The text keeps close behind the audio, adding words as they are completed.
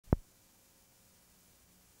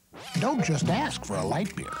Don't just ask for a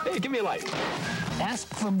light beer. Hey, give me a light. Ask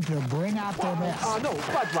them to bring out their best. No,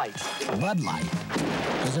 Bud Light. Bud Light.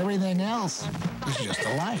 Because everything else is just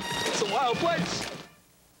a light. It's a wild place.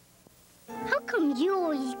 How come you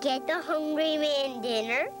always get the Hungry Man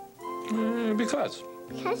dinner? Because.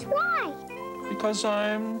 Because why? Because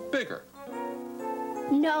I'm bigger.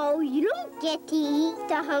 No, you don't get to eat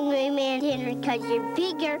the Hungry Man dinner because you're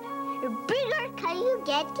bigger. You're bigger because you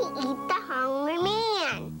get to eat the Hungry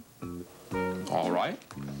Man. All right.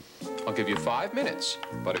 I'll give you 5 minutes.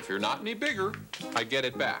 But if you're not any bigger, I get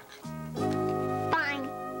it back. Fine.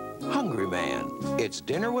 Hungry Man. It's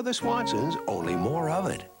dinner with the Swansons, only more of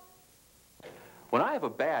it. When I have a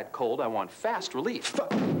bad cold, I want fast relief.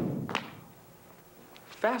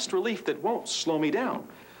 Fast relief that won't slow me down.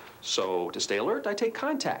 So, to stay alert, I take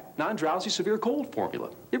Contact, non-drowsy severe cold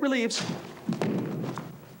formula. It relieves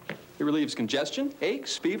congestion,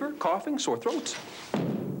 aches, fever, coughing, sore throats.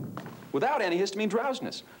 Without antihistamine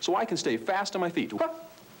drowsiness, so I can stay fast on my feet.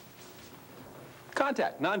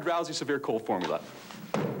 Contact, non-drowsy severe cold formula.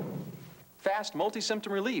 Fast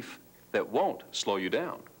multi-symptom relief that won't slow you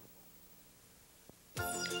down.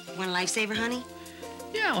 Want a lifesaver, honey?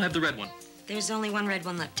 Yeah, I'll have the red one. There's only one red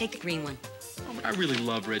one left. Take the green one. Oh, but I really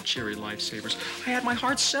love red cherry lifesavers. I had my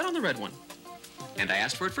heart set on the red one. And I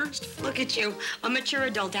asked for it first. Look at you, a mature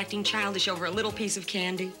adult acting childish over a little piece of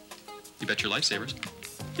candy. You bet your lifesavers.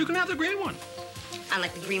 You can have the green one. I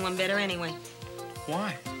like the green one better anyway.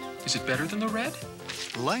 Why? Is it better than the red?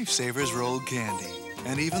 Lifesavers rolled candy.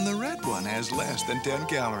 And even the red one has less than 10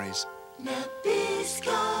 calories.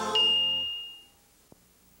 Nabisco.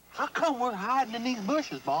 How come we're hiding in these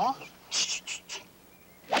bushes, boss?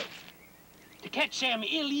 To catch them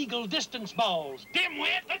illegal distance balls.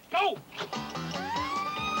 Dimwit, let's go!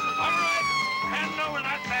 All right, hand over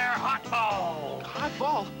that there hot ball. Hot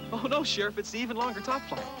ball? Oh, no, Sheriff, it's the even longer top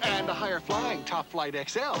flight. And a higher flying Top Flight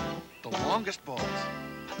XL, the longest balls.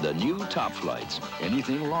 The new Top Flights.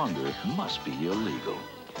 Anything longer must be illegal.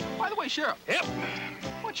 By the way, Sheriff. Yep.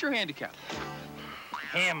 What's your handicap?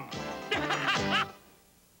 Him.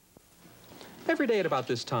 Every day at about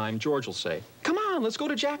this time, George will say, "Come on, let's go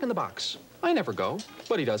to Jack in the Box." I never go,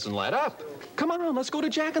 but he doesn't let up. "Come on, let's go to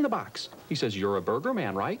Jack in the Box." He says, "You're a burger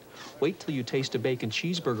man, right? Wait till you taste a bacon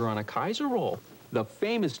cheeseburger on a Kaiser roll. The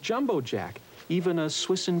famous Jumbo Jack. Even a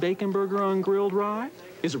Swiss and bacon burger on grilled rye."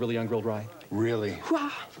 Is it really on grilled rye? Really?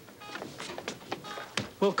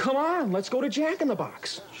 Well, come on, let's go to Jack in the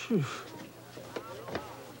Box. Whew.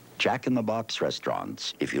 Jack in the Box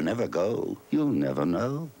restaurants. If you never go, you'll never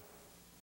know.